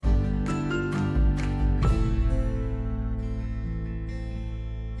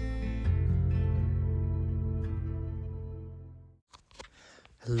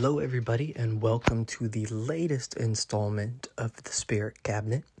Hello, everybody, and welcome to the latest installment of the Spirit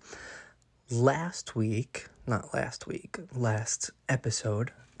Cabinet. Last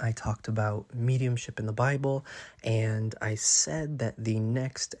episode, I talked about mediumship in the Bible, and I said that the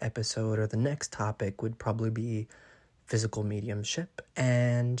next episode or the next topic would probably be physical mediumship,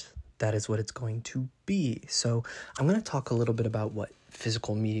 and that is what it's going to be. So I'm going to talk a little bit about what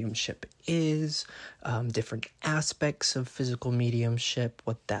physical mediumship is, different aspects of physical mediumship,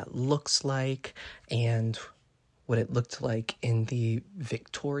 what that looks like, and what it looked like in the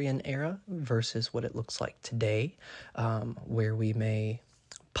Victorian era versus what it looks like today, where we may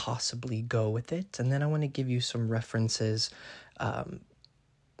possibly go with it. And then I want to give you some references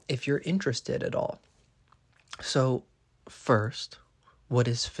if you're interested at all. So first, what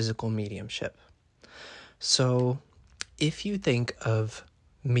is physical mediumship? So if you think of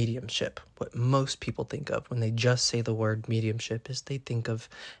mediumship, what most people think of when they just say the word mediumship is they think of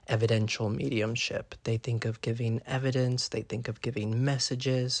evidential mediumship. They think of giving evidence. They think of giving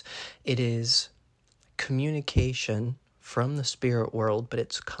messages. It is communication from the spirit world, but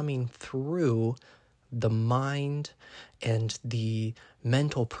it's coming through the mind and the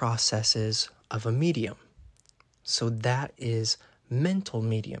mental processes of a medium. So that is mental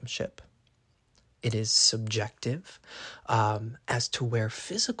mediumship. It is subjective, as to where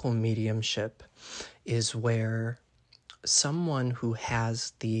physical mediumship is where someone who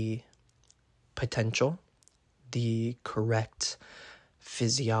has the potential, the correct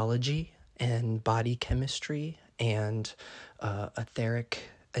physiology and body chemistry and etheric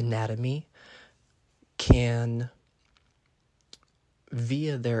anatomy can,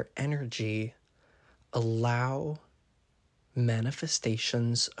 via their energy, allow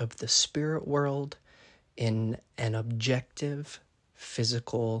manifestations of the spirit world in an objective,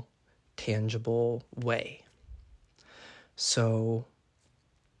 physical, tangible way. So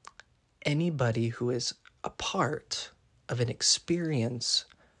anybody who is a part of an experience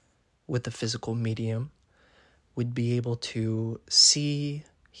with a physical medium would be able to see,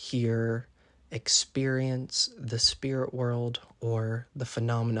 hear, experience the spirit world or the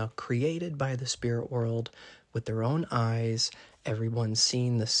phenomena created by the spirit world with their own eyes, everyone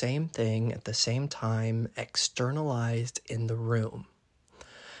seeing the same thing at the same time, externalized in the room.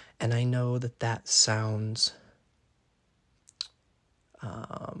 And I know that sounds,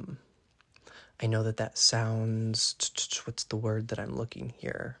 what's the word that I'm looking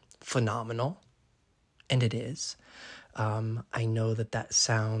here? Phenomenal. And it is. I know that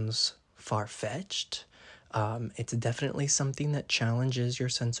sounds far-fetched. It's definitely something that challenges your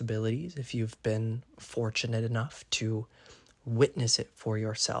sensibilities if you've been fortunate enough to witness it for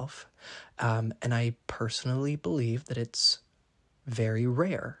yourself. And I personally believe that it's very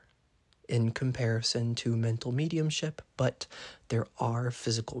rare in comparison to mental mediumship, but there are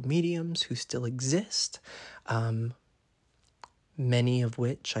physical mediums who still exist, many of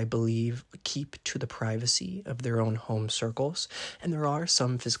which I believe keep to the privacy of their own home circles. And there are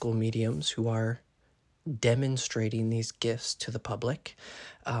some physical mediums who are demonstrating these gifts to the public,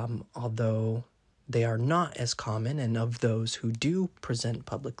 although they are not as common, and of those who do present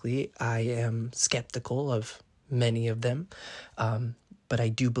publicly, I am skeptical of many of them, but I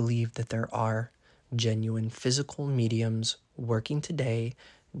do believe that there are genuine physical mediums working today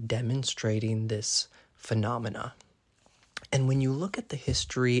demonstrating this phenomena. And when you look at the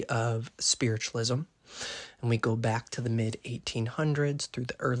history of spiritualism, and we go back to the mid-1800s through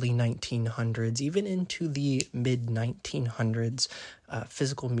the early 1900s, even into the mid-1900s,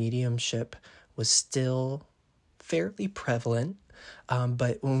 physical mediumship was still fairly prevalent.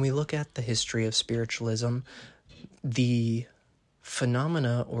 But when we look at the history of spiritualism, the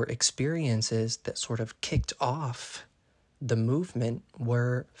phenomena or experiences that sort of kicked off the movement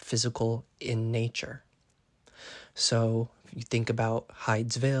were physical in nature. So you think about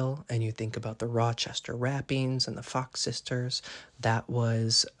Hydesville and you think about the Rochester Rappings and the Fox Sisters, that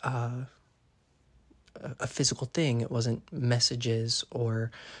was a physical thing. It wasn't messages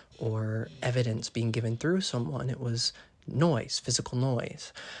or evidence being given through someone. It was noise, physical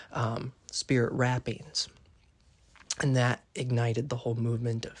noise, spirit rappings. And that ignited the whole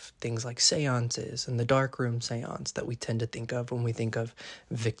movement of things like seances and the darkroom seance that we tend to think of when we think of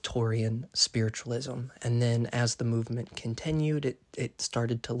Victorian spiritualism. And then as the movement continued, it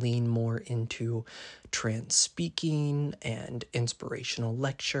started to lean more into trance speaking and inspirational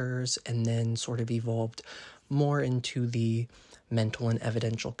lectures, and then sort of evolved more into the mental and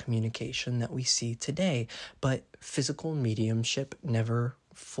evidential communication that we see today. But physical mediumship never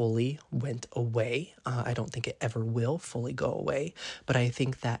fully went away. I don't think it ever will fully go away, but I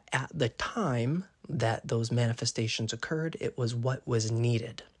think that at the time that those manifestations occurred. It was what was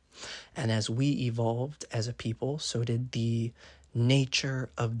needed. And as we evolved as a people, so did the nature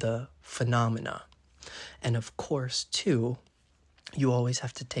of the phenomena. And of course, too, you always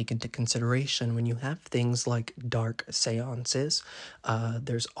have to take into consideration when you have things like dark seances,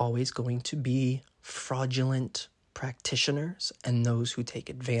 there's always going to be fraudulent practitioners and those who take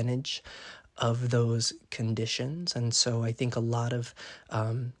advantage of those conditions. And so I think a lot of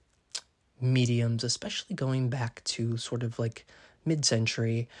mediums, especially going back to sort of like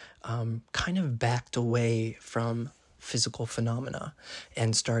mid-century, kind of backed away from physical phenomena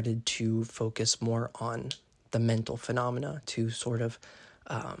and started to focus more on the mental phenomena to sort of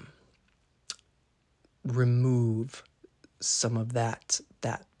remove some of that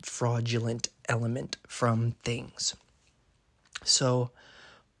fraudulent element from things. So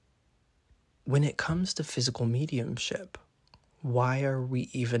when it comes to physical mediumship, why are we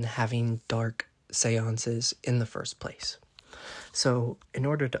even having dark seances in the first place? So in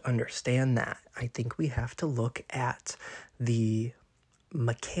order to understand that, I think we have to look at the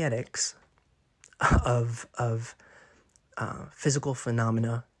mechanics of physical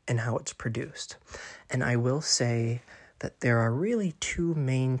phenomena and how it's produced. And I will say that there are really two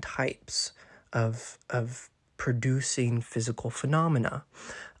main types of producing physical phenomena,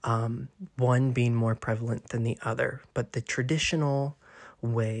 one being more prevalent than the other. But the traditional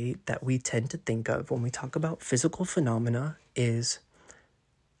way that we tend to think of when we talk about physical phenomena is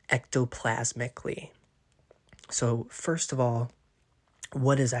ectoplasmically. So first of all,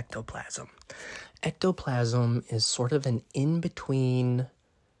 what is ectoplasm? Ectoplasm is sort of an in-between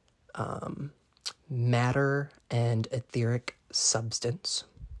matter and etheric substance.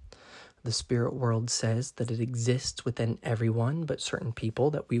 The spirit world says that it exists within everyone, but certain people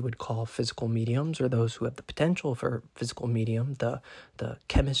that we would call physical mediums, or those who have the potential for physical medium, the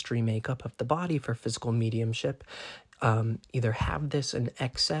chemistry makeup of the body for physical mediumship, either have this in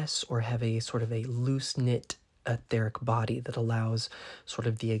excess or have a sort of a loose-knit etheric body that allows sort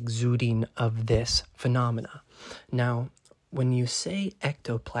of the exuding of this phenomena. Now, when you say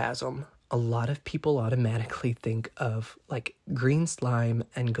ectoplasm, a lot of people automatically think of like green slime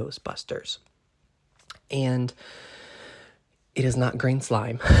and Ghostbusters. And it is not green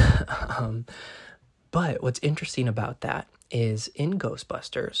slime. But what's interesting about that is in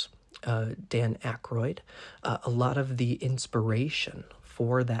Ghostbusters, Dan Aykroyd, a lot of the inspiration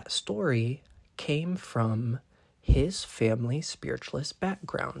for that story came from his family spiritualist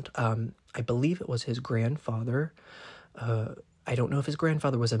background. I believe it was his grandfather. I don't know if his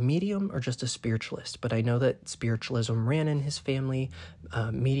grandfather was a medium or just a spiritualist, but I know that spiritualism ran in his family,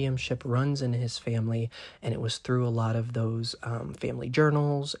 mediumship runs in his family, and it was through a lot of those family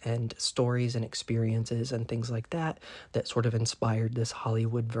journals and stories and experiences and things like that that sort of inspired this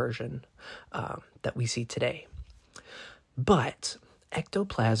Hollywood version that we see today. But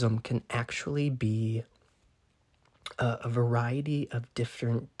ectoplasm can actually be a variety of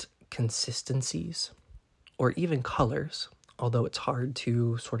different consistencies or even colors, although it's hard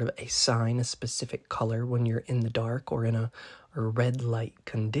to sort of assign a specific color when you're in the dark or in a red light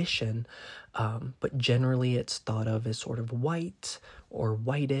condition. But generally it's thought of as sort of white or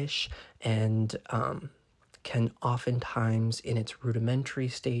whitish, and can oftentimes in its rudimentary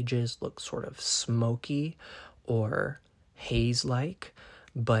stages look sort of smoky or haze-like,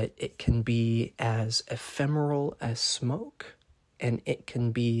 but it can be as ephemeral as smoke, and it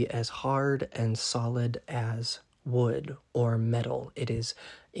can be as hard and solid as wood or metal. It is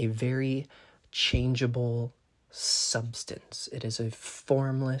a very changeable substance. It is a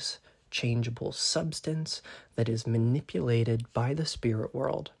formless, changeable substance that is manipulated by the spirit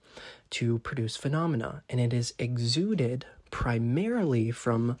world to produce phenomena, and it is exuded primarily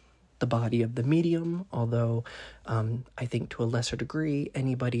from the body of the medium, although I think to a lesser degree,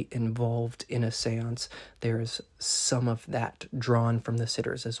 anybody involved in a seance, there's some of that drawn from the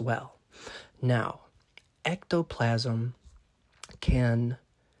sitters as well. Now, ectoplasm can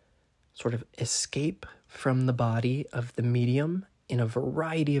sort of escape from the body of the medium in a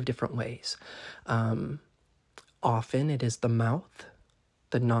variety of different ways. Often it is the mouth,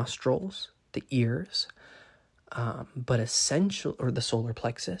 the nostrils, the ears, but the solar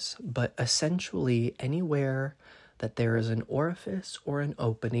plexus, but essentially anywhere that there is an orifice or an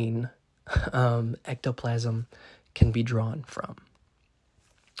opening, ectoplasm can be drawn from.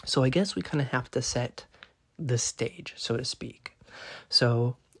 So I guess we kind of have to set the stage, so to speak.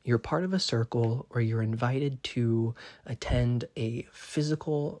 So you're part of a circle or you're invited to attend a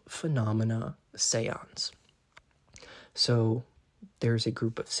physical phenomena seance. So there's a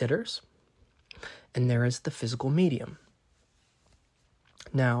group of sitters, and there is the physical medium.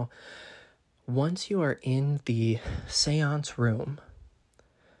 Now, Once you are in the seance room,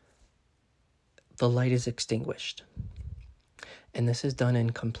 the light is extinguished. And this is done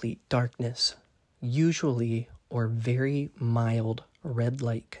in complete darkness, usually or very mild red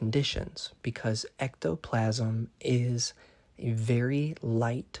light conditions, because ectoplasm is a very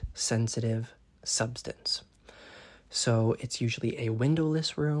light sensitive substance. So it's usually a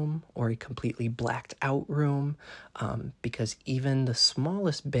windowless room or a completely blacked out room, because even the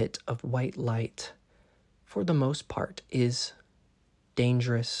smallest bit of white light, for the most part, is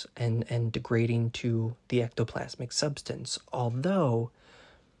dangerous and degrading to the ectoplasmic substance. Although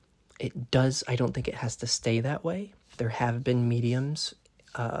I don't think it has to stay that way. There have been mediums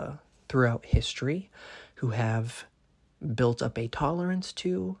throughout history who have built up a tolerance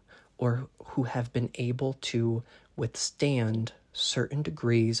to, or who have been able to withstand certain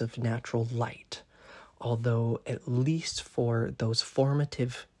degrees of natural light. Although, at least for those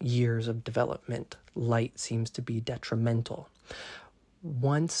formative years of development, light seems to be detrimental.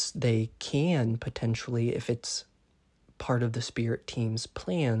 Once they can potentially, if it's part of the spirit team's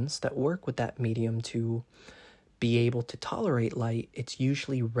plans that work with that medium to be able to tolerate light, it's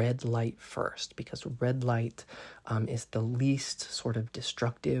usually red light first, because red light is the least sort of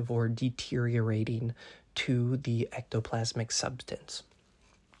destructive or deteriorating to the ectoplasmic substance.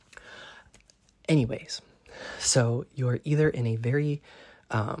 Anyways, so you're either in a very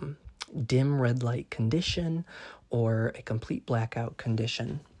dim red light condition or a complete blackout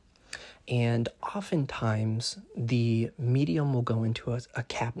condition. And oftentimes the medium will go into a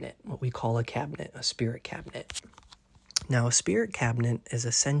cabinet, what we call a cabinet, a spirit cabinet. Now, a spirit cabinet is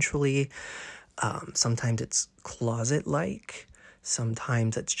essentially, sometimes it's closet-like,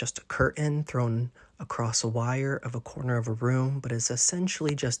 sometimes it's just a curtain thrown across a wire of a corner of a room, but it's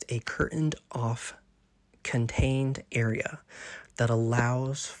essentially just a curtained off, contained area that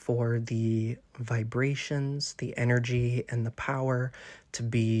allows for the vibrations, the energy, and the power to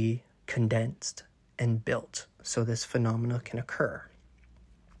be condensed and built so this phenomena can occur.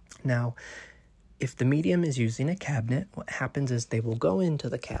 Now, if the medium is using a cabinet, what happens is they will go into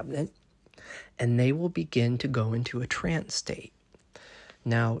the cabinet and they will begin to go into a trance state.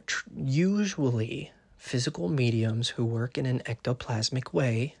 Now, usually physical mediums who work in an ectoplasmic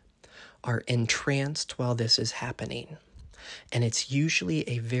way are entranced while this is happening. And it's usually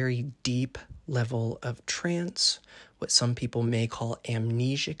a very deep level of trance, what some people may call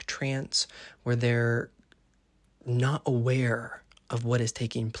amnesic trance, where they're not aware of what is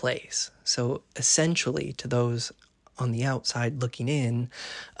taking place. So essentially, to those on the outside looking in,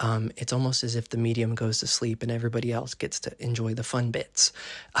 it's almost as if the medium goes to sleep and everybody else gets to enjoy the fun bits.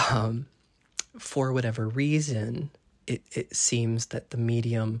 For whatever reason, it seems that the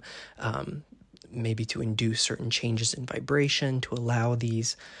medium, maybe to induce certain changes in vibration, to allow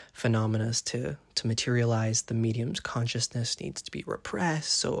these phenomena to materialize, the medium's consciousness needs to be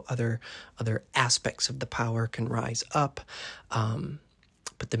repressed so other aspects of the power can rise up.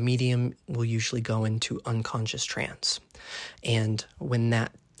 But the medium will usually go into unconscious trance. And when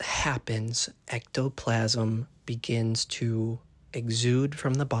that happens, ectoplasm begins to exude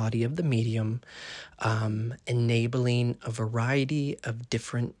from the body of the medium, enabling a variety of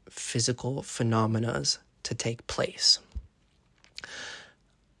different physical phenomena to take place.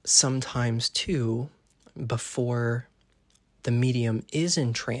 Sometimes, too, before the medium is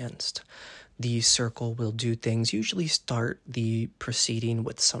entranced, the circle will do things, usually start the proceeding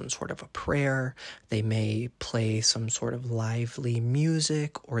with some sort of a prayer. They may play some sort of lively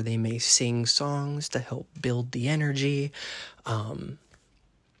music, or they may sing songs to help build the energy.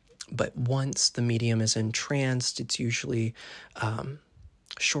 But once the medium is entranced, it's usually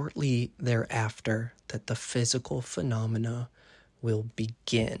shortly thereafter that the physical phenomena will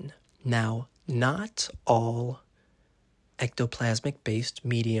begin. Now, not all ectoplasmic-based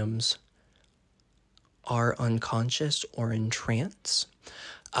mediums are unconscious or in trance.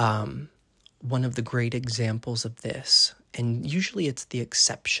 One of the great examples of this, and usually it's the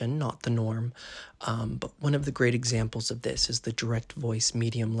exception, not the norm, but one of the great examples of this is the direct voice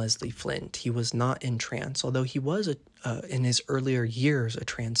medium Leslie Flint. He was not in trance, although he was in his earlier years a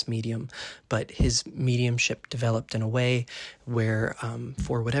trance medium, but his mediumship developed in a way where,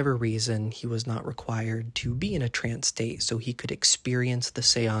 for whatever reason, he was not required to be in a trance state, so he could experience the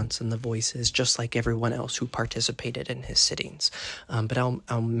seance and the voices just like everyone else who participated in his sittings. But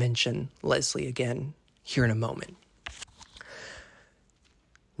I'll mention Leslie again here in a moment.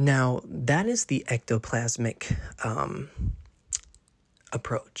 Now, that is the ectoplasmic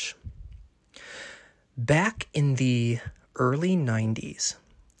approach. Back in the early 90s,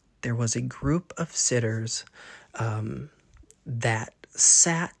 there was a group of sitters that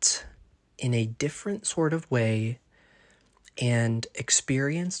sat in a different sort of way and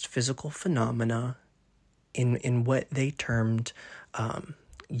experienced physical phenomena in what they termed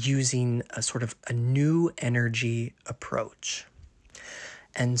using a sort of a new energy approach.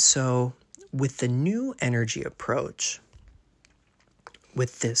 And so with the new energy approach,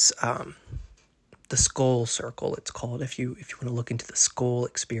 with this the skull circle, it's called, if you want to look into the skull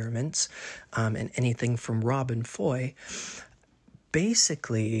experiments, and anything from Robin Foy,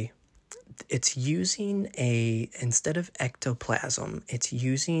 basically it's using instead of ectoplasm, it's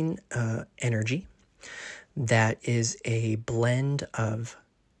using energy that is a blend of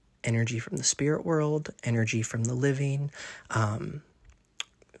energy from the spirit world, energy from the living,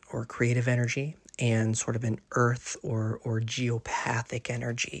 or creative energy, and sort of an earth or geopathic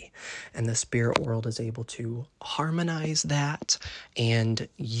energy. And the spirit world is able to harmonize that and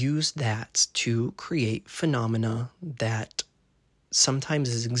use that to create phenomena that sometimes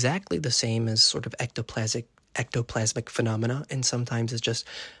is exactly the same as sort of ectoplasmic phenomena, and sometimes is just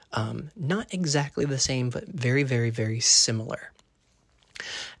not exactly the same, but very, very, very similar.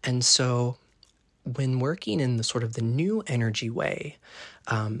 And so when working in the sort of the new energy way,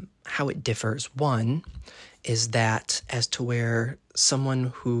 how it differs, one, is that as to where someone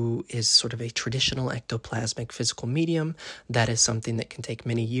who is sort of a traditional ectoplasmic physical medium, that is something that can take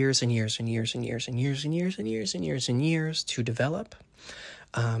many years and years and years and years and years and years and years and years and years to develop.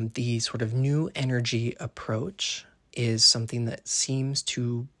 The sort of new energy approach is something that seems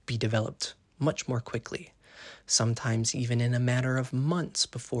to be developed much more quickly, sometimes even in a matter of months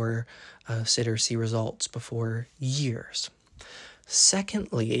before sit or see results, before years.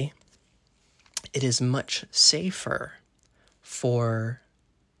 Secondly, it is much safer for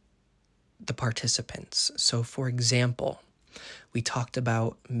the participants. So, for example, we talked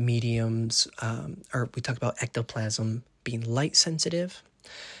about mediums, or we talked about ectoplasm being light sensitive,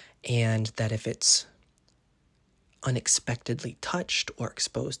 and that if it's unexpectedly touched or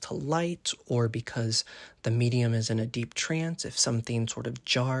exposed to light, or because the medium is in a deep trance, if something sort of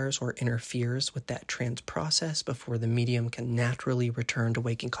jars or interferes with that trance process before the medium can naturally return to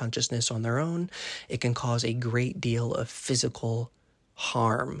waking consciousness on their own, it can cause a great deal of physical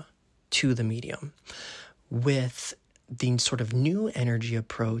harm to the medium. With the sort of new energy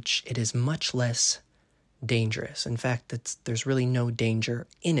approach, it is much less dangerous. In fact, there's really no danger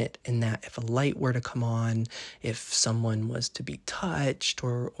in it, in that if a light were to come on, if someone was to be touched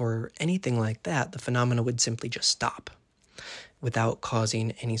or anything like that, the phenomena would simply just stop without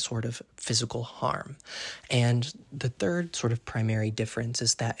causing any sort of physical harm. And the third sort of primary difference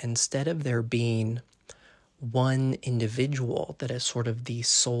is that instead of there being one individual that is sort of the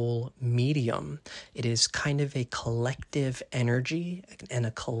sole medium, it is kind of a collective energy and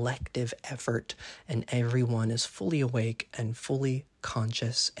a collective effort, and everyone is fully awake and fully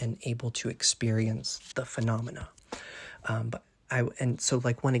conscious and able to experience the phenomena. So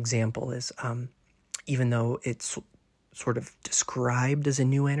one example is, even though it's sort of described as a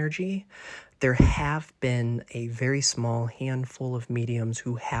new energy, there have been a very small handful of mediums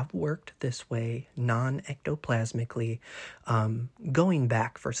who have worked this way non-ectoplasmically, going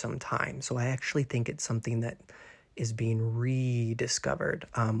back for some time. So I actually think it's something that is being rediscovered.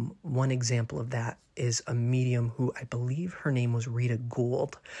 One example of that is a medium who I believe her name was Rita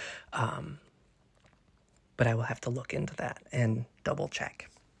Gould, but I will have to look into that and double check.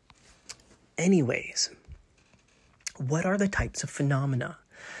 Anyways, what are the types of phenomena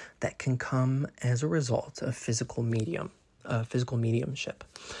that can come as a result of physical mediumship?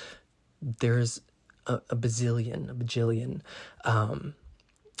 There's a bajillion,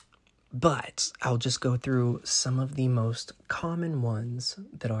 but I'll just go through some of the most common ones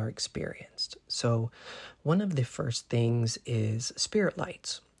that are experienced. So one of the first things is spirit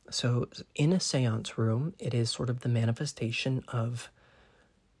lights. So in a seance room, it is sort of the manifestation of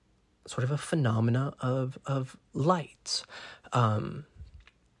sort of a phenomena of lights.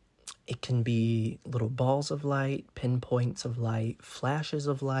 It can be little balls of light, pinpoints of light, flashes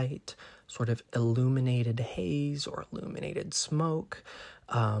of light, sort of illuminated haze or illuminated smoke.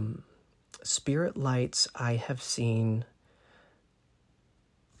 Spirit lights I have seen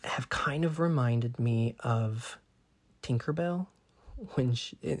have kind of reminded me of Tinkerbell when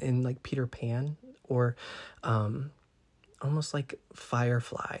in like Peter Pan, or almost like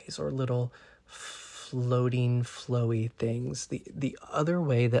fireflies or little floating, flowy things. The other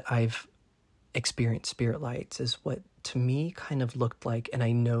way that I've experienced spirit lights is what to me kind of looked like, and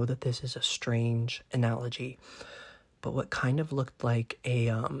I know that this is a strange analogy, but what kind of looked like a,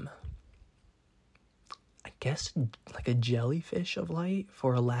 I guess like a jellyfish of light,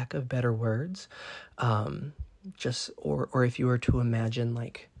 for a lack of better words. Or if you were to imagine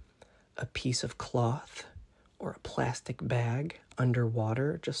like a piece of cloth or a plastic bag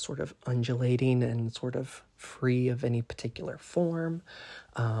underwater, just sort of undulating and sort of free of any particular form,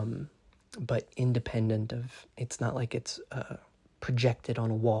 but independent of, it's not like it's projected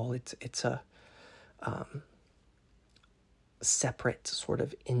on a wall. It's a separate sort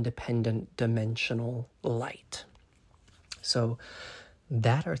of independent dimensional light. So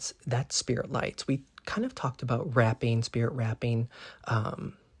that's spirit lights. We kind of talked about spirit wrapping,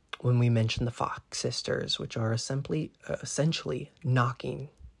 when we mentioned the Fox sisters, which are essentially knocking.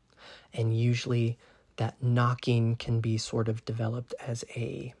 And usually that knocking can be sort of developed as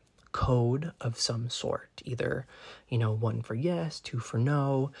a code of some sort, either, 1 for yes, 2 for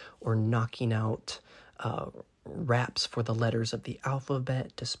no, or knocking out raps for the letters of the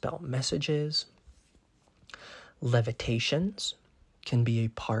alphabet to spell messages. Levitations can be a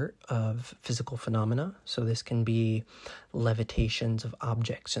part of physical phenomena. So this can be levitations of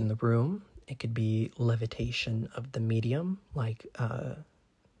objects in the room. It could be levitation of the medium, like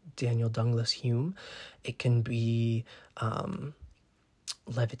Daniel Douglas Hume. It can be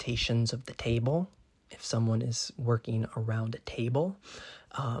levitations of the table, if someone is working around a table.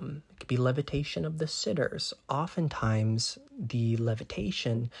 It could be levitation of the sitters. Oftentimes, the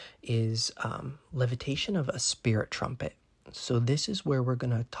levitation is levitation of a spirit trumpet. So this is where we're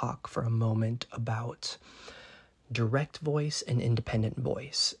going to talk for a moment about direct voice and independent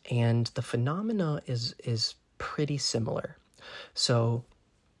voice. And the phenomena is pretty similar. So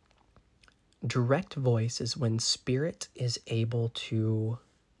direct voice is when spirit is able to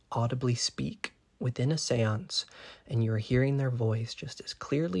audibly speak within a seance, and you're hearing their voice just as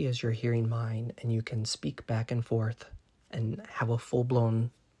clearly as you're hearing mine, and you can speak back and forth and have a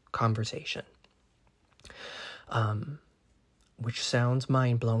full-blown conversation. Which sounds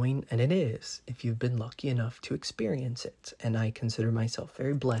mind-blowing, and it is, if you've been lucky enough to experience it. And I consider myself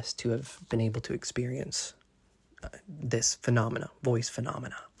very blessed to have been able to experience this voice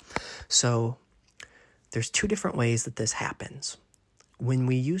phenomena. So there's 2 different ways that this happens. When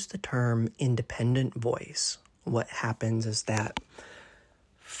we use the term independent voice, what happens is that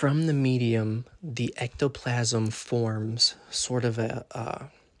from the medium, the ectoplasm forms sort of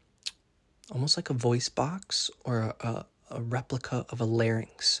almost like a voice box or a replica of a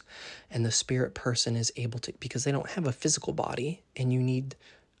larynx, and the spirit person is able to, because they don't have a physical body, and you need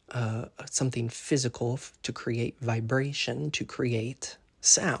something physical to create vibration, to create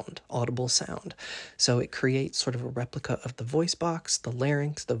sound, audible sound. So it creates sort of a replica of the voice box, the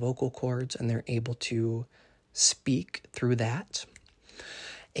larynx, the vocal cords, and they're able to speak through that.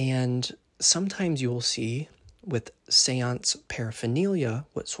 And sometimes you will see with seance paraphernalia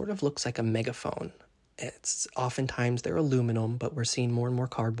what sort of looks like a megaphone. It's oftentimes they're aluminum, but we're seeing more and more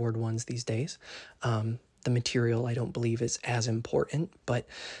cardboard ones these days. The material, I don't believe, is as important, but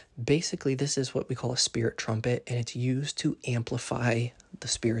basically this is what we call a spirit trumpet, and it's used to amplify the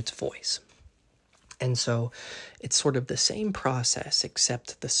spirit's voice. And so it's sort of the same process,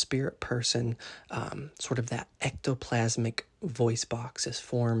 except the spirit person, sort of that ectoplasmic voice box is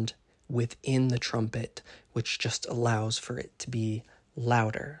formed within the trumpet, which just allows for it to be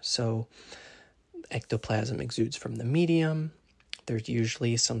louder. So ectoplasm exudes from the medium. There's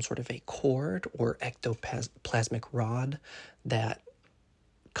usually some sort of a cord or ectoplasmic rod that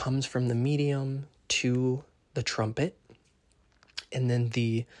comes from the medium to the trumpet. And then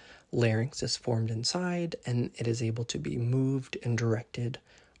the larynx is formed inside, and it is able to be moved and directed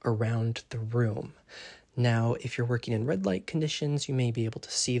around the room. Now, if you're working in red light conditions, you may be able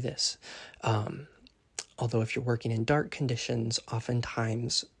to see this. Although if you're working in dark conditions,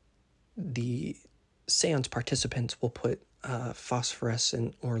 oftentimes the seance participants will put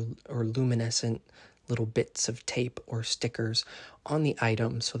phosphorescent or luminescent little bits of tape or stickers on the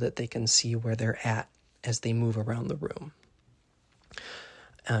item so that they can see where they're at as they move around the room.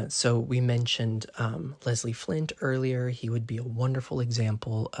 So we mentioned Leslie Flint earlier. He would be a wonderful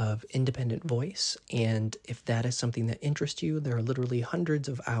example of independent voice. And if that is something that interests you, there are literally hundreds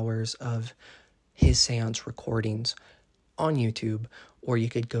of hours of his seance recordings on YouTube, or you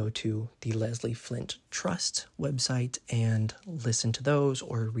could go to the Leslie Flint Trust website and listen to those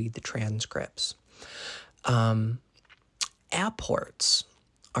or read the transcripts. Apports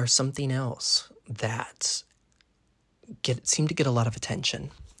are something else that seem to get a lot of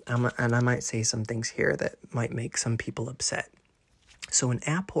attention. And I might say some things here that might make some people upset. So an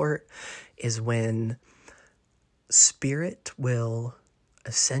apport is when spirit will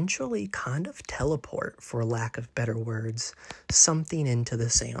essentially kind of teleport, for lack of better words, something into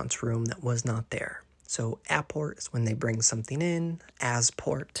the seance room that was not there. So apport is when they bring something in,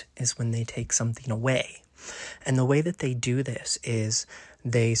 asport is when they take something away. And the way that they do this is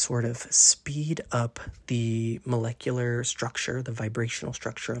they sort of speed up the molecular structure, the vibrational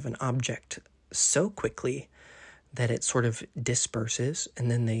structure of an object so quickly that it sort of disperses,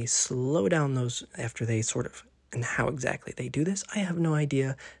 and then they slow down those after they sort of, and how exactly they do this, I have no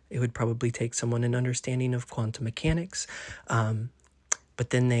idea. It would probably take someone an understanding of quantum mechanics. But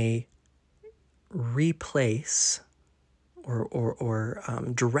then they replace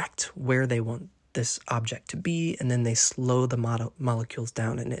or direct where they want this object to be, and then they slow the molecules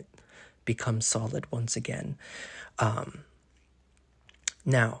down and it becomes solid once again.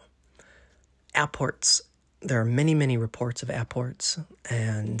 Now, apports, there are many, many reports of apports,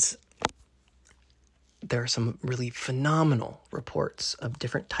 and there are some really phenomenal reports of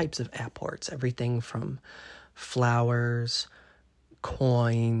different types of apports, everything from flowers,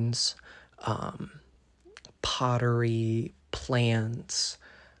 coins, pottery, plants,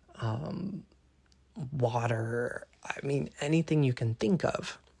 water, I mean, anything you can think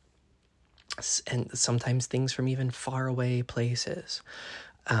of. And sometimes things from even far away places.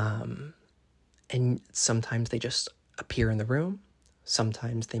 And sometimes they just appear in the room.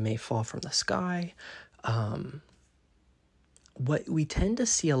 Sometimes they may fall from the sky. What we tend to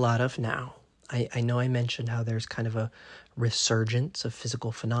see a lot of now, I know I mentioned how there's kind of a resurgence of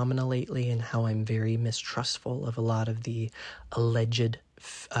physical phenomena lately, and how I'm very mistrustful of a lot of the alleged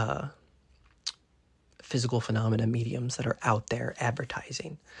physical phenomena mediums that are out there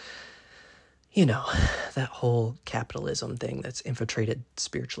advertising. You know, that whole capitalism thing that's infiltrated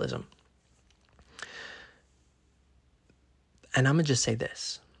spiritualism. And I'm going to just say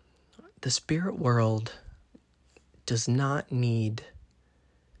this. The spirit world does not need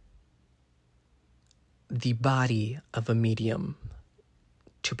the body of a medium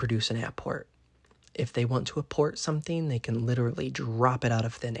to produce an apport. If they want to apport something, they can literally drop it out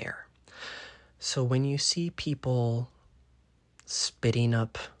of thin air. So when you see people spitting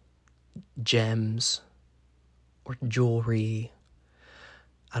up gems or jewelry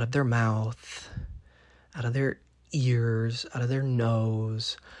out of their mouth, out of their ears, out of their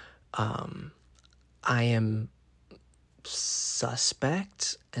nose, I am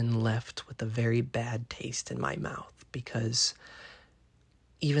suspect and left with a very bad taste in my mouth, because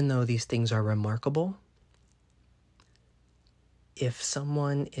even though these things are remarkable, if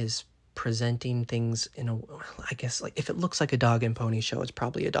someone is presenting things in a, I guess, like, if it looks like a dog and pony show, it's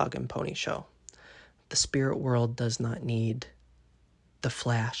probably a dog and pony show. The spirit world does not need the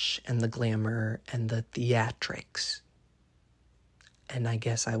flash and the glamour and the theatrics. And I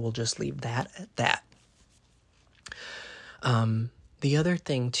guess I will just leave that at that. The other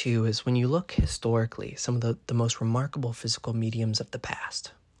thing, too, is when you look historically, some of the most remarkable physical mediums of the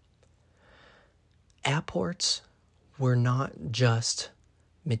past, apports were not just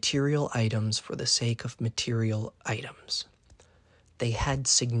material items for the sake of material items. They had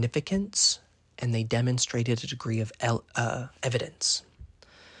significance, and they demonstrated a degree of evidence.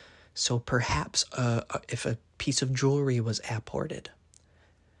 So perhaps if a piece of jewelry was apported,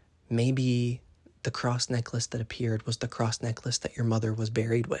 maybe the cross necklace that appeared was the cross necklace that your mother was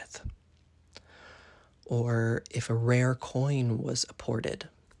buried with. Or if a rare coin was apported,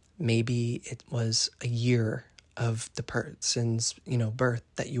 maybe it was a year of the person's, birth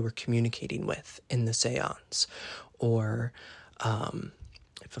that you were communicating with in the seance. Or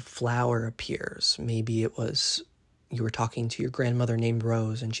if a flower appears, maybe it was you were talking to your grandmother named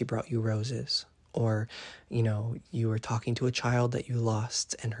Rose and she brought you roses. Or, you were talking to a child that you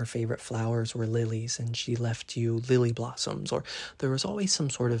lost and her favorite flowers were lilies and she left you lily blossoms. Or there was always some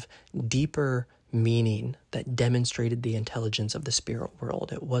sort of deeper meaning that demonstrated the intelligence of the spirit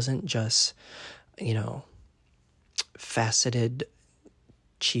world. It wasn't just, faceted,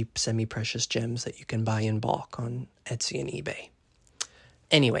 cheap, semi-precious gems that you can buy in bulk on Etsy and eBay.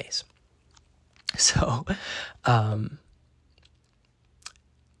 Anyways, so,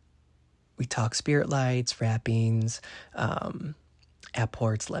 we talk spirit lights, wrappings,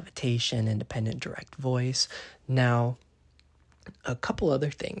 apports, levitation, independent direct voice. Now, a couple other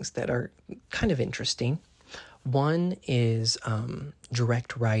things that are kind of interesting. One is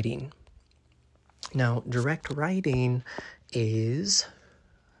direct writing. Now, direct writing is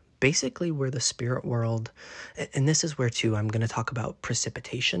basically where the spirit world, and this is where, too, I'm going to talk about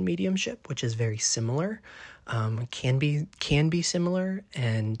precipitation mediumship, which is very similar, can be similar,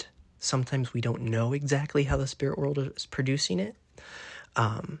 and sometimes we don't know exactly how the spirit world is producing it.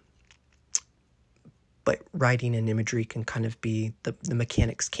 But writing and imagery can kind of be, the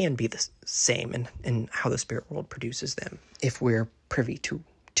mechanics can be the same in how the spirit world produces them, if we're privy to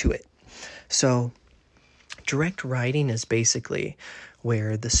it. So Direct writing is basically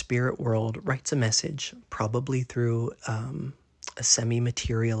where the spirit world writes a message, probably through a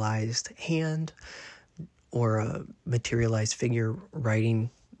semi-materialized hand or a materialized figure writing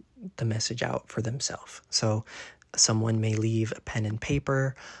the message out for themselves. So someone may leave a pen and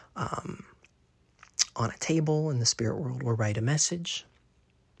paper on a table, and the spirit world will write a message,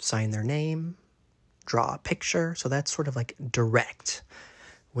 sign their name, draw a picture. So that's sort of like direct,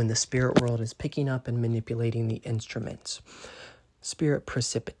 when the spirit world is picking up and manipulating the instruments. Spirit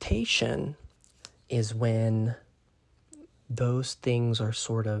precipitation is when those things are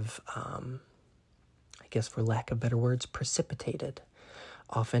sort of, I guess for lack of better words, precipitated.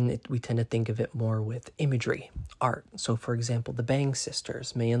 Often we tend to think of it more with imagery, art. So for example, the Bangs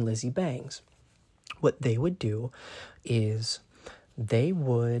sisters, May and Lizzie Bangs, what they would do is they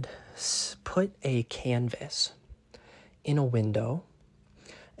would put a canvas in a window,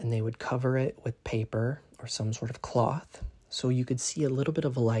 and they would cover it with paper or some sort of cloth so you could see a little bit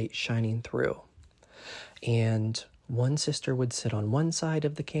of light shining through. And one sister would sit on one side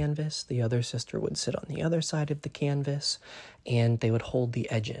of the canvas, the other sister would sit on the other side of the canvas, and they would hold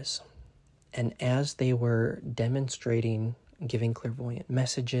the edges. And as they were demonstrating, giving clairvoyant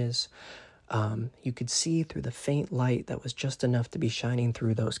messages, you could see through the faint light that was just enough to be shining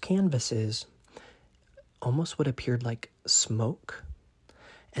through those canvases, almost what appeared like smoke.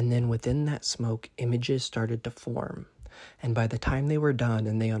 And then within that smoke, images started to form. And by the time they were done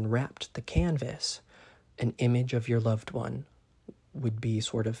and they unwrapped the canvas, an image of your loved one would be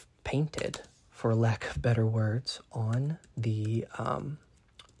sort of painted, for lack of better words, on the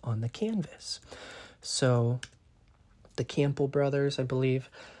canvas. So the Campbell brothers, I believe,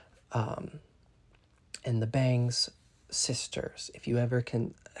 and the Bangs sisters, if you ever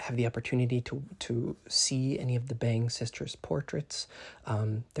can have the opportunity to see any of the Bang sisters' portraits,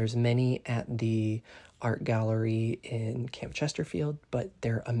 there's many at the art gallery in Camp Chesterfield, but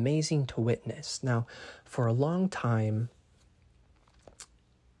they're amazing to witness. Now, for a long time,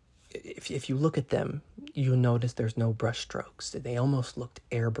 if you look at them, you'll notice there's no brush strokes. They almost looked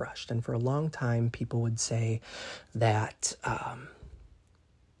airbrushed. And for a long time, people would say that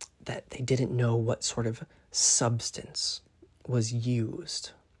that they didn't know what sort of substance was used,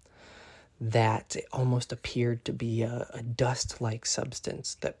 that it almost appeared to be a dust-like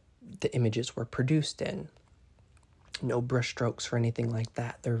substance that the images were produced in. No brush strokes or anything like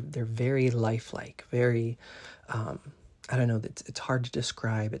that. They're very lifelike, very, I don't know, it's hard to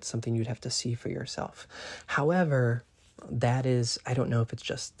describe. It's something you'd have to see for yourself. However, that is, I don't know if it's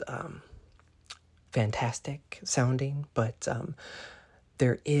just fantastic sounding, but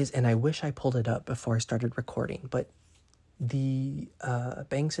there is, and I wish I pulled it up before I started recording, but the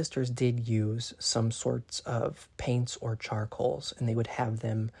Bang sisters did use some sorts of paints or charcoals, and they would have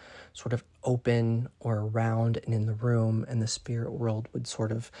them sort of open or around and in the room, and the spirit world would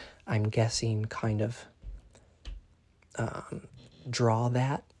sort of, I'm guessing, kind of draw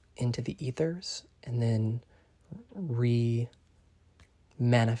that into the ethers and then re-manifest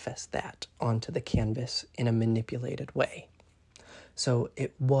that onto the canvas in a manipulated way. So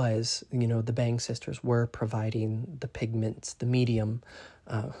it was, the Bang sisters were providing the pigments, the medium,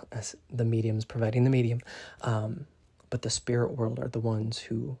 as the medium's providing the medium, but the spirit world are the ones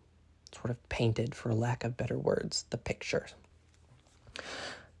who sort of painted, for lack of better words, the pictures.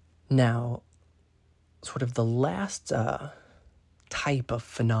 Now, sort of the last type of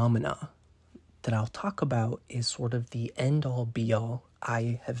phenomena that I'll talk about is sort of the end-all, be-all.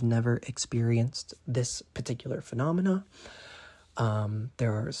 I have never experienced this particular phenomena.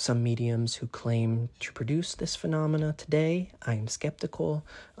 There are some mediums who claim to produce this phenomena today. I am skeptical.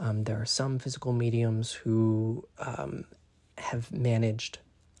 There are some physical mediums who have managed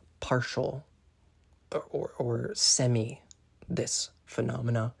partial or semi this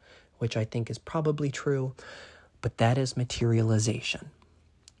phenomena, which I think is probably true, but that is materialization.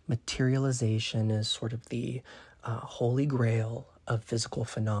 Materialization is sort of the holy grail of physical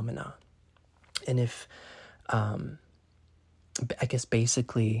phenomena. And if I guess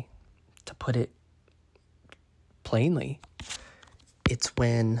basically, to put it plainly, it's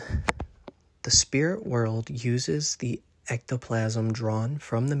when the spirit world uses the ectoplasm drawn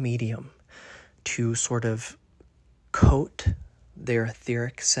from the medium to sort of coat their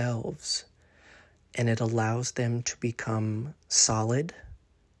etheric selves, and it allows them to become solid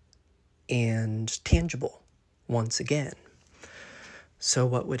and tangible once again. So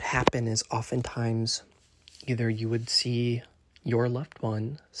what would happen is oftentimes either you would see your loved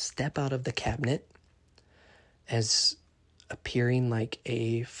one step out of the cabinet as appearing like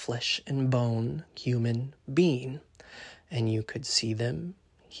a flesh and bone human being, and you could see them,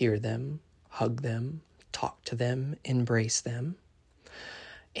 hear them, hug them, talk to them, embrace them.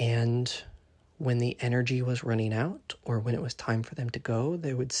 And when the energy was running out, or when it was time for them to go,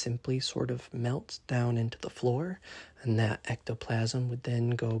 they would simply sort of melt down into the floor, and that ectoplasm would then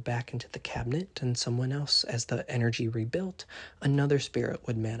go back into the cabinet, and someone else, as the energy rebuilt, another spirit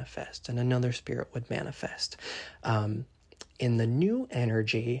would manifest, and another spirit would manifest. In the new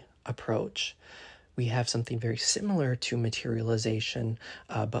energy approach, we have something very similar to materialization,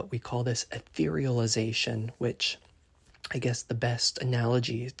 but we call this etherealization, which I guess the best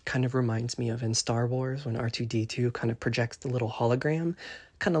analogy kind of reminds me of in Star Wars when R2-D2 kind of projects the little hologram,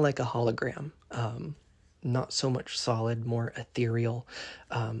 kind of like a hologram. Not so much solid, more ethereal,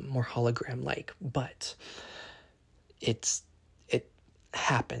 more hologram-like, but it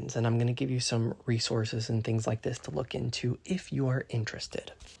happens, and I'm going to give you some resources and things like this to look into if you are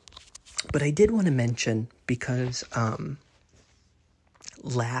interested. But I did want to mention, because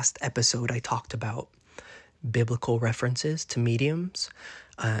last episode I talked about biblical references to mediums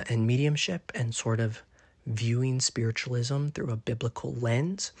and mediumship and sort of viewing spiritualism through a biblical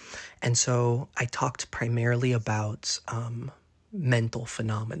lens. And so I talked primarily about mental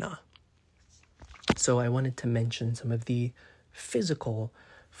phenomena. So I wanted to mention some of the physical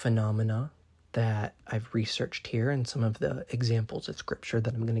phenomena that I've researched here and some of the examples of scripture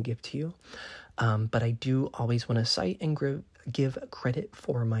that I'm going to give to you. But I do always want to cite and give credit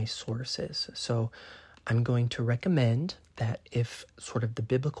for my sources. So I'm going to recommend that if sort of the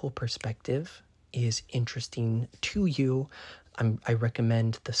biblical perspective is interesting to you, I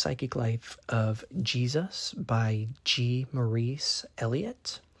recommend The Psychic Life of Jesus by G. Maurice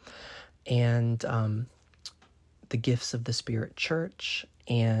Elliott, and The Gifts of the Spirit Church,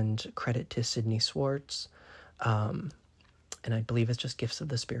 and credit to Sydney Swartz. And I believe it's just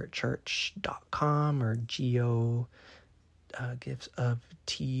giftsofthespiritchurch.com or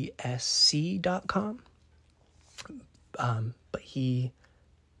giftsoftsc.com. But he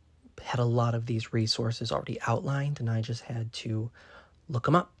had a lot of these resources already outlined, and I just had to look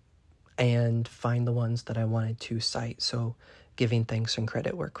them up and find the ones that I wanted to cite. So giving thanks and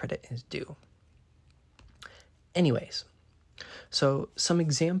credit where credit is due. Anyways, so some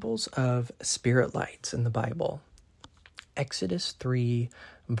examples of spirit lights in the Bible. Exodus 3,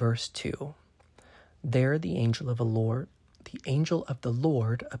 verse 2. There the angel of the Lord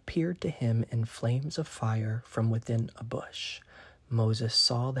appeared to him in flames of fire from within a bush. Moses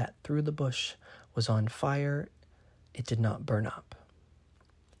saw that through the bush was on fire, it did not burn up.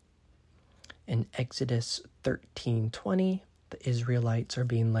 In Exodus 13:20, the Israelites are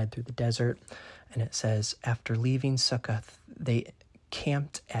being led through the desert, and it says, after leaving Succoth, they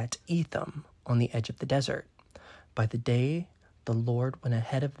camped at Etham on the edge of the desert. By the day, the Lord went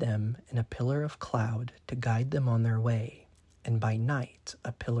ahead of them in a pillar of cloud to guide them on their way, and by night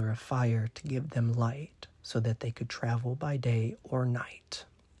a pillar of fire to give them light, so that they could travel by day or night.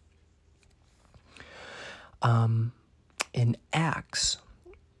 In Acts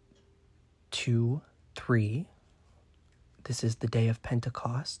 2:3, this is the day of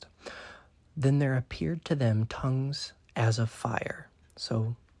Pentecost. Then there appeared to them tongues as of fire,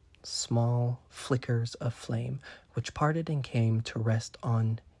 so small flickers of flame, which parted and came to rest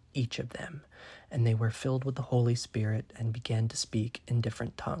on each of them. And they were filled with the Holy Spirit and began to speak in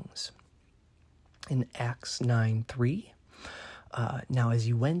different tongues. In Acts 9:3, now as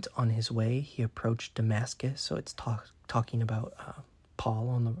he went on his way, he approached Damascus. So it's talking about Paul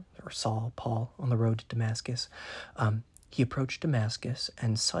on the road to Damascus. He approached Damascus,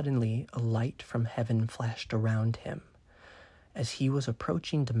 and suddenly a light from heaven flashed around him. As he was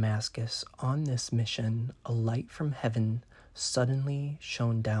approaching Damascus on this mission, a light from heaven suddenly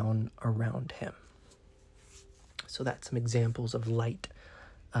shone down around him. So that's some examples of light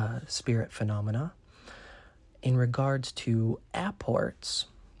spirit phenomena. In regards to apports,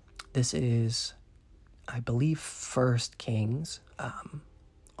 this is, I believe, 1 Kings,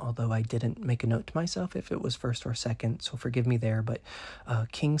 although I didn't make a note to myself if it was first or second, so forgive me there, but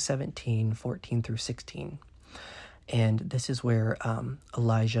Kings 17:14 through 16. And this is where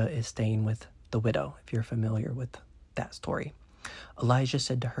Elijah is staying with the widow, if you're familiar with that story. Elijah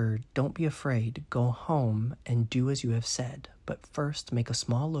said to her, "Don't be afraid. Go home and do as you have said. But first make a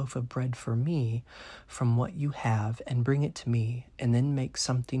small loaf of bread for me from what you have and bring it to me, and then make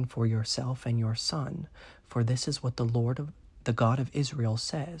something for yourself and your son. For this is what the God of Israel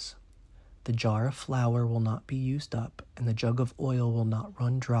says. The jar of flour will not be used up, and the jug of oil will not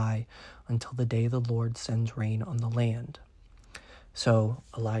run dry until the day the Lord sends rain on the land." So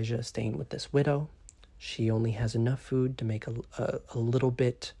Elijah is staying with this widow. She only has enough food to make a little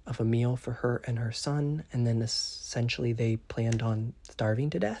bit of a meal for her and her son, and then essentially they planned on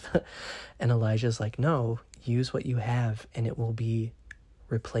starving to death. And Elijah's like, no, use what you have and it will be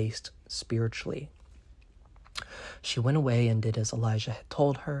replaced spiritually. She went away and did as Elijah had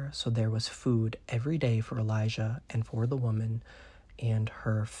told her, so there was food every day for Elijah and for the woman and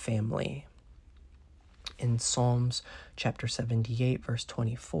her family. In Psalms chapter 78, verse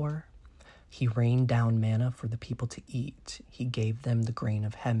 24, he rained down manna for the people to eat. He gave them the grain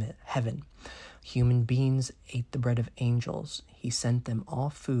of heaven. Human beings ate the bread of angels. He sent them all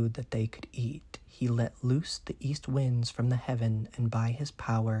food that they could eat. He let loose the east winds from the heaven, and by his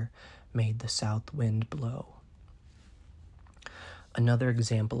power made the south wind blow. Another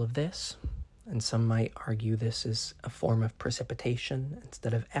example of this, and some might argue this is a form of precipitation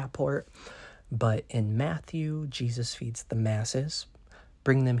instead of apport, but in Matthew, Jesus feeds the masses.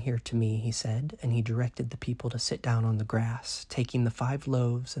 Bring them here to me, he said, and he directed the people to sit down on the grass, taking the 5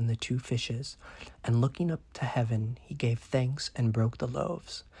 loaves and the 2 fishes, and looking up to heaven, he gave thanks and broke the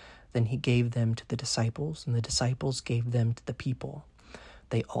loaves. Then he gave them to the disciples, and the disciples gave them to the people.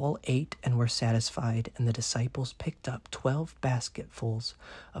 They all ate and were satisfied, and the disciples picked up 12 basketfuls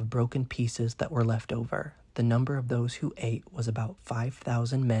of broken pieces that were left over. The number of those who ate was about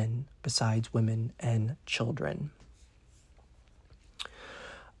 5,000 men, besides women and children.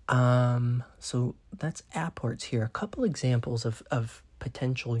 So that's apports here. A couple examples of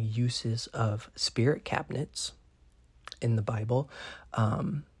potential uses of spirit cabinets in the Bible.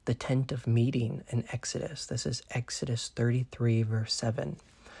 The tent of meeting in Exodus. This is Exodus 33, verse 7.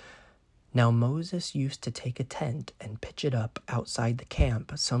 Now Moses used to take a tent and pitch it up outside the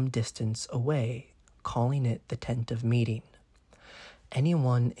camp some distance away, calling it the tent of meeting.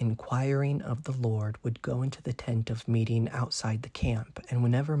 Anyone inquiring of the Lord would go into the tent of meeting outside the camp, and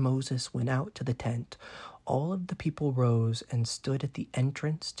whenever Moses went out to the tent, all of the people rose and stood at the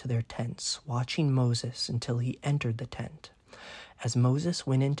entrance to their tents, watching Moses until he entered the tent. As Moses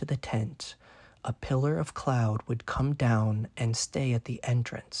went into the tent, a pillar of cloud would come down and stay at the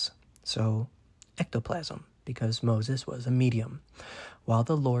entrance. So, ectoplasm, because Moses was a medium, while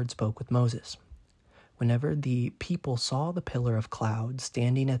the Lord spoke with Moses. Whenever the people saw the pillar of cloud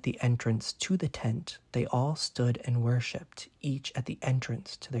standing at the entrance to the tent, they all stood and worshipped, each at the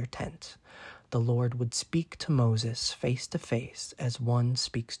entrance to their tent. The Lord would speak to Moses face to face as one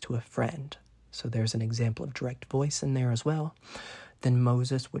speaks to a friend. So there's an example of direct voice in there as well. Then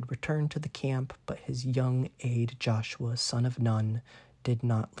Moses would return to the camp, but his young aide Joshua, son of Nun, did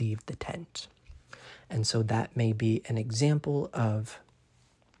not leave the tent. And so that may be an example of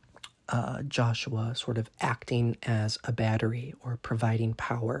Joshua sort of acting as a battery or providing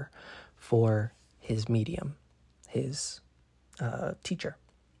power for his medium, his teacher.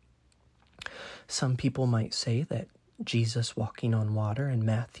 Some people might say that Jesus walking on water in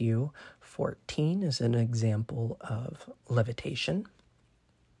Matthew 14 is an example of levitation.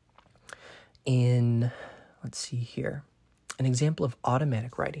 Let's see here, an example of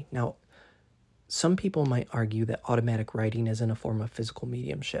automatic writing. Now, some people might argue that automatic writing isn't a form of physical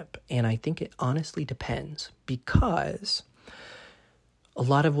mediumship, and I think it honestly depends, because a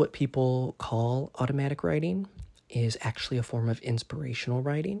lot of what people call automatic writing is actually a form of inspirational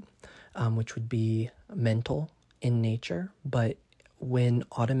writing, which would be mental in nature. But when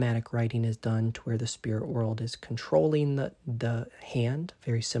automatic writing is done to where the spirit world is controlling the hand,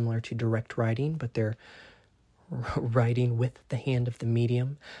 very similar to direct writing, but they're writing with the hand of the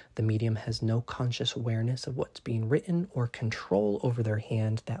medium has no conscious awareness of what's being written or control over their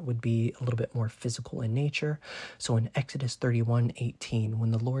hand. That would be a little bit more physical in nature. So in Exodus 31:18,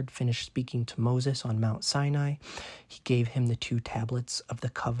 when the Lord finished speaking to Moses on Mount Sinai, he gave him the 2 tablets of the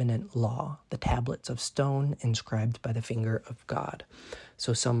covenant law, the tablets of stone inscribed by the finger of God.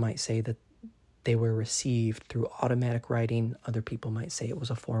 So some might say that they were received through automatic writing. Other people might say it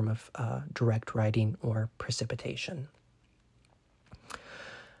was a form of direct writing or precipitation.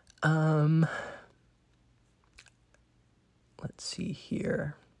 Let's see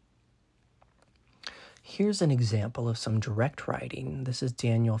here. Here's an example of some direct writing. This is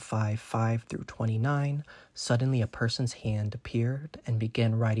Daniel 5:5 through 29. Suddenly a person's hand appeared and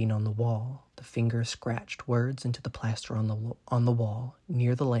began writing on the wall. The finger scratched words into the plaster on the wall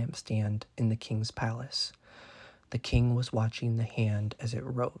near the lampstand in the king's palace. The king was watching the hand as it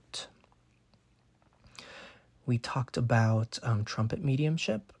wrote. We talked about trumpet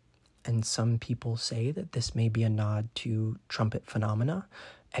mediumship, and some people say that this may be a nod to trumpet phenomena.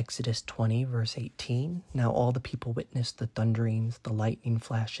 Exodus 20, verse 18. Now all the people witnessed the thunderings, the lightning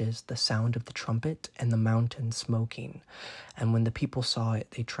flashes, the sound of the trumpet, and the mountain smoking. And when the people saw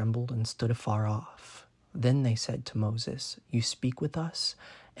it, they trembled and stood afar off. Then they said to Moses, "You speak with us,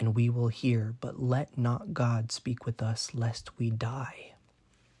 and we will hear, but let not God speak with us, lest we die."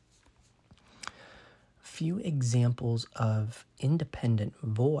 Few examples of independent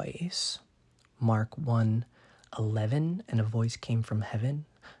voice. Mark 1:11, and a voice came from heaven.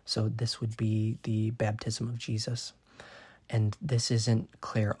 So this would be the baptism of Jesus. And this isn't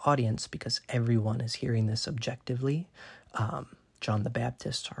clairaudience because everyone is hearing this objectively. John the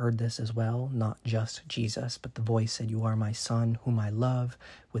Baptist heard this as well, not just Jesus, but the voice said, "You are my son, whom I love,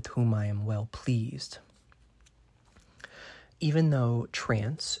 with whom I am well pleased." Even though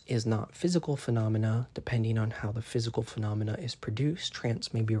trance is not physical phenomena, depending on how the physical phenomena is produced,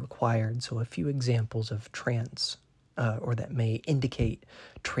 trance may be required. So a few examples of trance, or that may indicate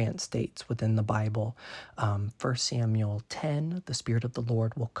trance states within the Bible. 1 Samuel 10, the Spirit of the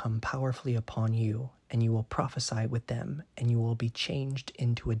Lord will come powerfully upon you, and you will prophesy with them, and you will be changed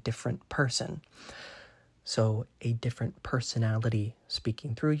into a different person. So a different personality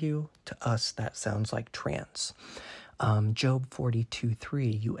speaking through you. To us, that sounds like trance. Job 42:3,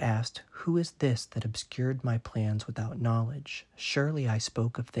 you asked, "Who is this that obscured my plans without knowledge? Surely I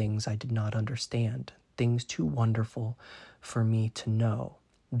spoke of things I did not understand, things too wonderful for me to know."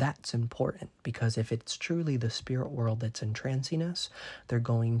 That's important because if it's truly the spirit world that's entrancing us, they're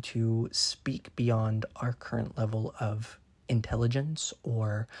going to speak beyond our current level of intelligence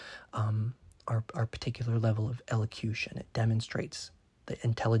or our particular level of elocution. It demonstrates the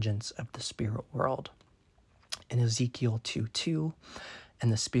intelligence of the spirit world. In Ezekiel 2:2,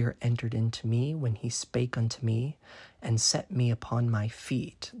 and the Spirit entered into me when he spake unto me, and set me upon my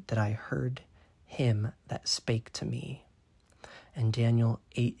feet, that I heard him that spake to me. And Daniel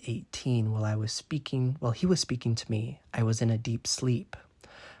 8:18, while he was speaking to me, I was in a deep sleep,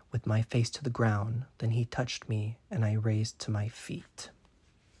 with my face to the ground. Then he touched me, and I raised to my feet.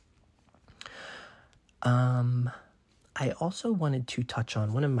 I also wanted to touch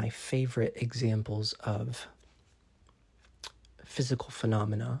on one of my favorite examples of physical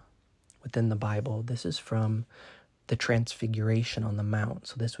phenomena within the Bible. This is from the Transfiguration on the Mount.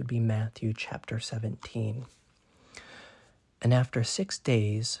 So this would be Matthew chapter 17. And after 6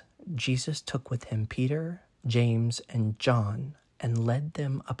 days, Jesus took with him Peter, James, and John, and led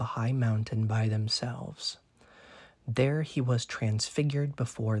them up a high mountain by themselves. There he was transfigured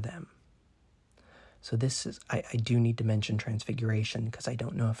before them. So this is, I do need to mention transfiguration because I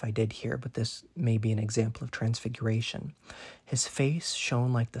don't know if I did here, but this may be an example of transfiguration. His face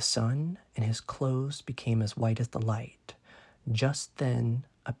shone like the sun, and his clothes became as white as the light. Just then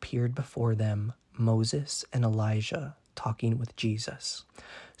appeared before them Moses and Elijah talking with Jesus.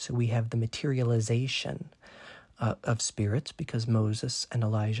 So we have the materialization of spirits because Moses and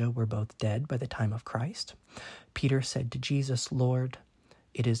Elijah were both dead by the time of Christ. Peter said to Jesus, "Lord,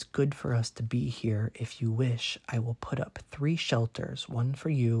 it is good for us to be here. If you wish, I will put up 3 shelters, one for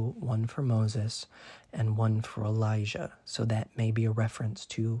you, one for Moses, and one for Elijah." So that may be a reference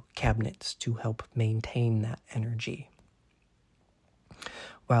to cabinets to help maintain that energy.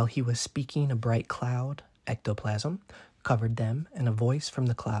 While he was speaking, a bright cloud, ectoplasm, covered them, and a voice from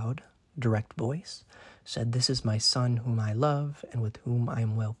the cloud, direct voice, said, "This is my son whom I love, and with whom I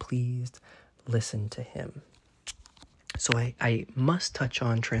am well pleased. Listen to him." So I must touch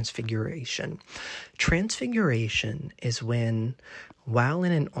on transfiguration. Transfiguration is when, while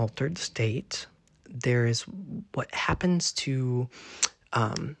in an altered state, there is what happens to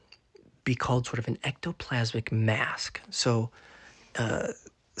be called sort of an ectoplasmic mask. So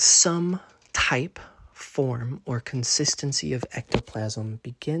some type, form, or consistency of ectoplasm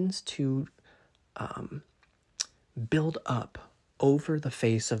begins to build up over the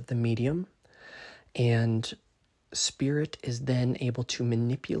face of the medium, and spirit is then able to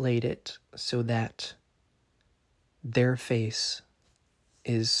manipulate it so that their face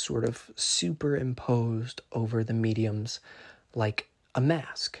is sort of superimposed over the medium's like a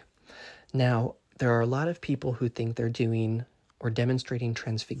mask. Now, there are a lot of people who think they're doing or demonstrating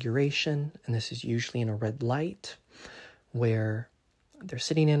transfiguration, and this is usually in a red light, where they're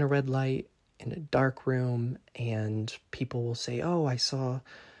sitting in a red light in a dark room, and people will say, "Oh, I saw,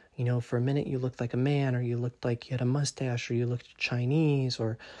 for a minute you looked like a man, or you looked like you had a mustache, or you looked Chinese,"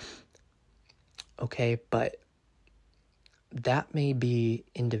 or, okay, but that may be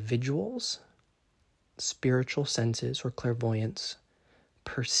individuals' spiritual senses or clairvoyance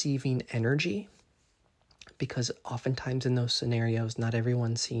perceiving energy, because oftentimes in those scenarios, not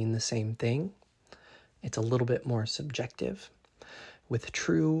everyone's seeing the same thing. It's a little bit more subjective. With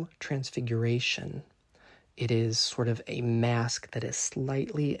true transfiguration, it is sort of a mask that is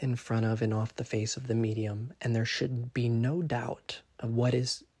slightly in front of and off the face of the medium, and there should be no doubt of what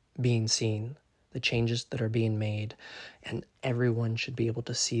is being seen the changes that are being made, and everyone should be able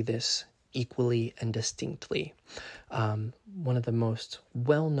to see this equally and distinctly. One of the most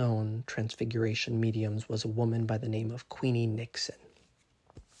well-known transfiguration mediums was a woman by the name of Queenie Nixon.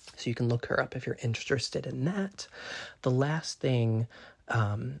 So you can look her up if you're interested in that. The last thing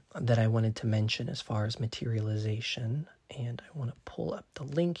that I wanted to mention as far as materialization, and I want to pull up the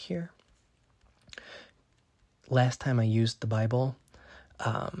link here. Last time I used the Bible,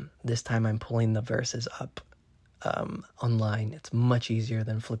 this time I'm pulling the verses up online. It's much easier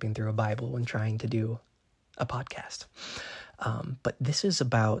than flipping through a Bible when trying to do a podcast. But this is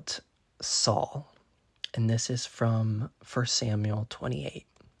about Saul, and this is from 1 Samuel 28.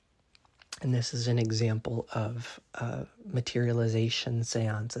 And this is an example of materialization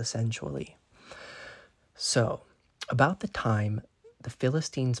seance, essentially. So, about the time the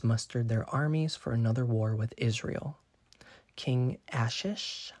Philistines mustered their armies for another war with Israel, King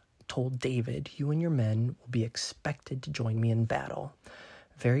Achish told David, "You and your men will be expected to join me in battle."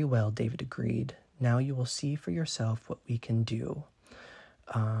 "Very well," David agreed. "Now you will see for yourself what we can do."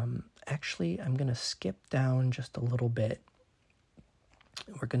 Actually, I'm going to skip down just a little bit.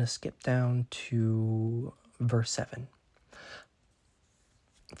 We're going to skip down to verse 7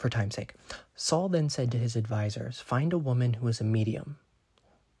 for time's sake. Saul then said to his advisors, "Find a woman who is a medium,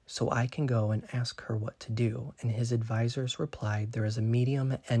 so I can go and ask her what to do." And his advisors replied, "There is a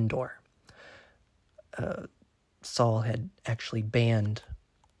medium at Endor." Saul had actually banned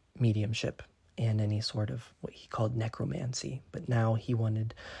mediumship and any sort of what he called necromancy, but now he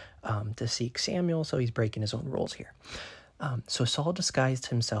wanted to seek Samuel, so he's breaking his own rules here. So Saul disguised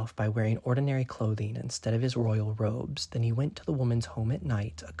himself by wearing ordinary clothing instead of his royal robes. Then he went to the woman's home at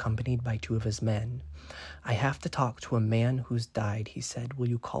night, accompanied by 2 of his men. "I have to talk to a man who's died," he said. "Will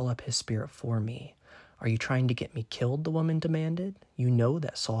you call up his spirit for me?" "Are you trying to get me killed?" the woman demanded. "You know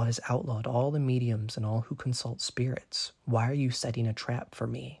that Saul has outlawed all the mediums and all who consult spirits. Why are you setting a trap for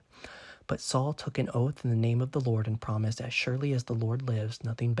me?" But Saul took an oath in the name of the Lord and promised, "As surely as the Lord lives,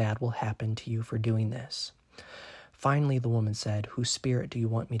 nothing bad will happen to you for doing this." Finally, the woman said, "Whose spirit do you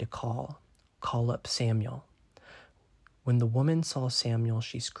want me to call?" "Call up Samuel." When the woman saw Samuel,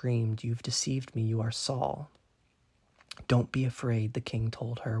 she screamed, "You've deceived me, you are Saul." "Don't be afraid," the king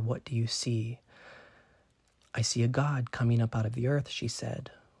told her. "What do you see?" "I see a god coming up out of the earth," she said.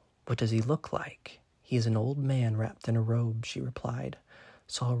 "What does he look like?" "He is an old man wrapped in a robe," she replied.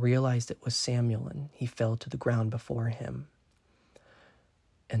 Saul realized it was Samuel, and he fell to the ground before him.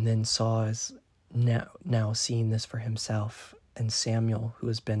 And then Saul is now seeing this for himself, and Samuel, who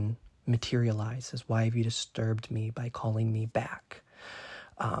has been materialized, says, "Why have you disturbed me by calling me back?"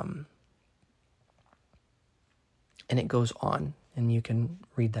 And it goes on, and you can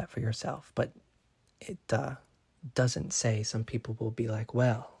read that for yourself, but it doesn't say. Some people will be like,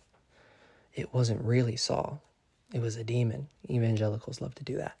 "Well, it wasn't really Saul, it was a demon." Evangelicals love to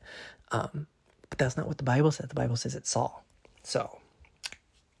do that, but that's not what the Bible says. The Bible says it's Saul. So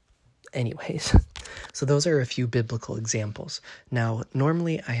anyways, so those are a few biblical examples. Now,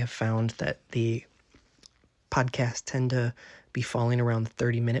 normally I have found that the podcasts tend to be falling around the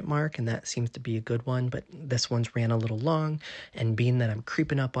 30-minute mark, and that seems to be a good one, but this one's ran a little long, and being that I'm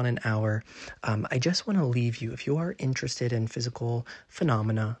creeping up on an hour, I just want to leave you, if you are interested in physical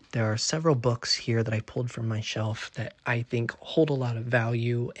phenomena, there are several books here that I pulled from my shelf that I think hold a lot of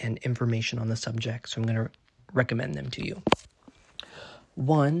value and information on the subject, so I'm going to recommend them to you.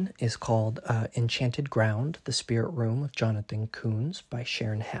 One is called Enchanted Ground, The Spirit Room of Jonathan Coons by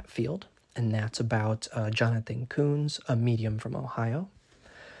Sharon Hatfield, and that's about Jonathan Coons, a medium from Ohio.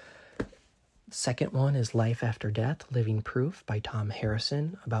 Second one is Life After Death, Living Proof by Tom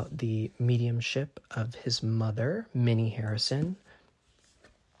Harrison, about the mediumship of his mother, Minnie Harrison.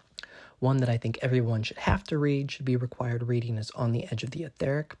 One that I think everyone should have to read, should be required reading, is On the Edge of the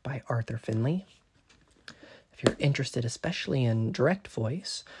Etheric by Arthur Finley. If you're interested, especially in direct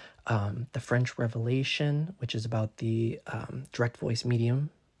voice, The French Revelation, which is about the direct voice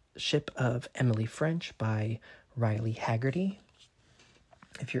mediumship of Emily French by Riley Haggerty.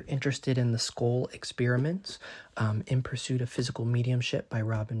 If you're interested in The Skull Experiments, In Pursuit of Physical Mediumship by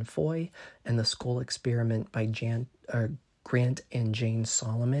Robin Foy, and The Skull Experiment by Grant and Jane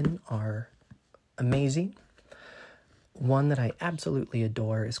Solomon are amazing. One that I absolutely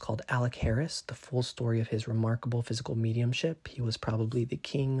adore is called Alec Harris, The Full Story of His Remarkable Physical Mediumship. He was probably the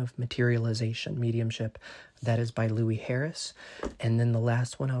king of materialization mediumship. That is by Louis Harris. And then the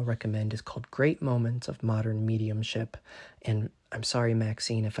last one I'll recommend is called Great Moments of Modern Mediumship. And I'm sorry,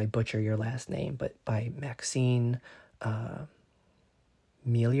 Maxine, if I butcher your last name, but by Maxine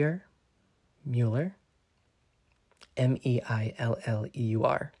Mueller.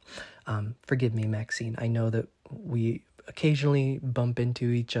 Meilleur. Forgive me, Maxine. I know that we occasionally bump into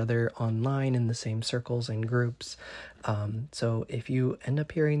each other online in the same circles and groups. So if you end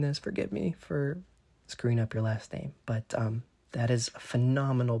up hearing this, forgive me for screwing up your last name. But that is a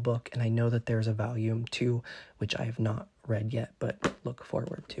phenomenal book, and I know that there's a volume 2, which I have not read yet, but look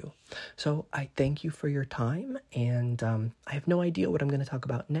forward to. So I thank you for your time, and I have no idea what I'm going to talk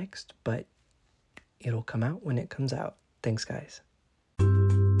about next, but it'll come out when it comes out. Thanks, guys.